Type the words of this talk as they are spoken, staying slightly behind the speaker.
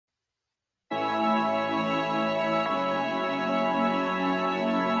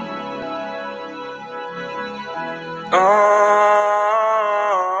Uh,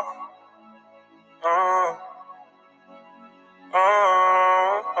 uh, uh,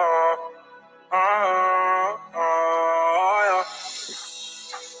 yeah.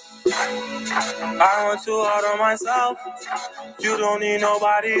 I went too hard on myself. You don't need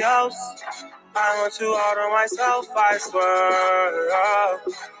nobody else. I went too hard on myself, I swear.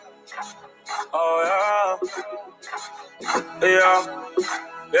 Oh yeah,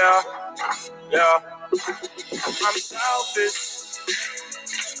 yeah, yeah. I'm selfish.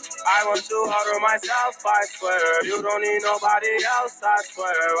 I went too hard on myself, I swear. You don't need nobody else, I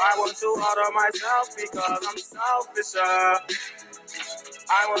swear. I went too hard on myself because I'm selfish.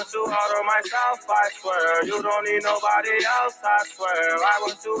 I went too hard on myself, I swear. You don't need nobody else, I swear. I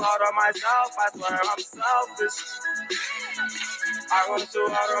went too hard on myself, I swear. I'm selfish. I went too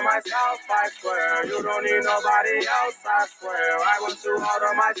hard on myself, I swear. You don't need nobody else, I swear. I went too hard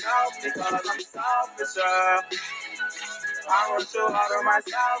on myself because I'm selfish. I went too hard on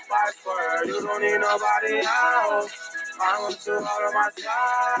myself, I swear. You don't need nobody else. I went too hard on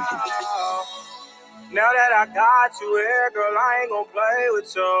myself. Now that I got you here, girl, I ain't gon' play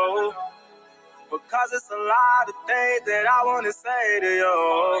with you. Because it's a lot of things that I wanna say to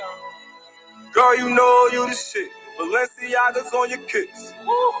you. Girl, you know you the shit. Balenciaga's on your kicks.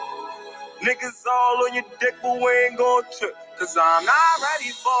 Niggas all on your dick, but we ain't gon' trip. Cause I'm not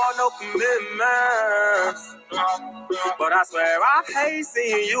ready for no commitments. But I swear I hate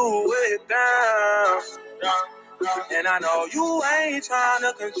seeing you with them. And I know you ain't trying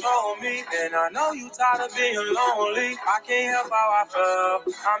to control me. And I know you tired of being lonely. I can't help how I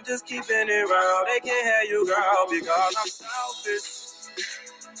feel. I'm just keeping it real. They can't hear you, girl, because I'm selfish.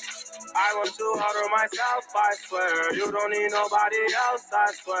 I went too hard on myself, I swear. You don't need nobody else, I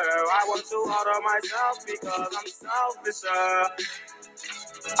swear. I went too hard on myself because I'm selfish.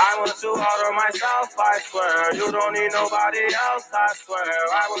 I went too hard on myself, I swear. You don't need nobody else, I swear.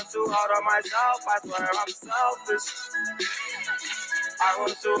 I went too hard on myself, I swear. I'm selfish. I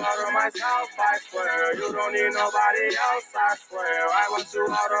went too hard on myself, I swear. You don't need nobody else, I swear. I went too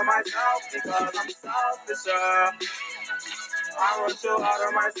hard on myself because I'm selfish. I went too hard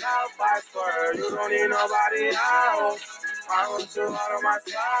on myself, I swear. You don't need nobody else. I went too hard on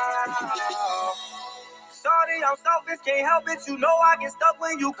myself. Sorry, I'm selfish, can't help it. You know I get stuck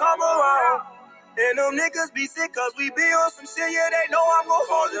when you come around. And them niggas be sick cause we be on some shit, yeah, they know I'm gon'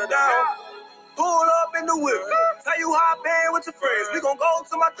 hold you down. Pull up in the whip, tell you how I been with your friends. We gon' go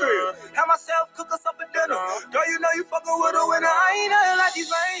to my crib, have myself cook us up a dinner. Girl, you know you fucking with a winner. I ain't nothing like these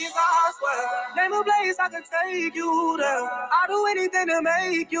veins, I swear. Name a place I can take you there. I'll do anything to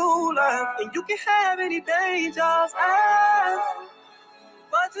make you laugh. And you can have anything, just ask.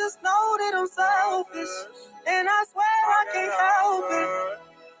 But just know that I'm selfish. And I swear I can't help it.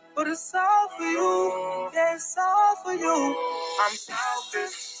 But it's all for you, yeah, it's all for you. I'm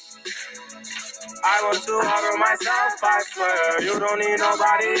selfish. I went too hard on myself, I swear. You don't need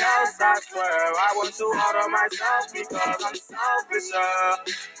nobody else, I swear. I went too hard on myself because I'm selfish.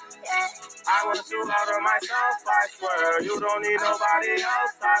 I went too hard on myself, I swear. You don't need nobody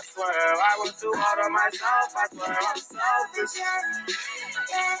else, I swear. I went too hard on myself, I swear. I'm selfish.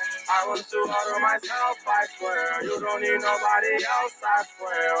 I went too hard on myself, I swear. You don't need nobody else, I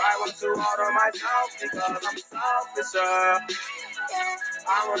swear. I went too hard on myself because I'm selfish.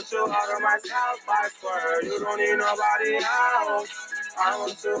 I went too hard on myself, I swear. You don't need nobody else. I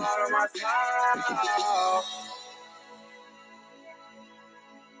went too hard on myself.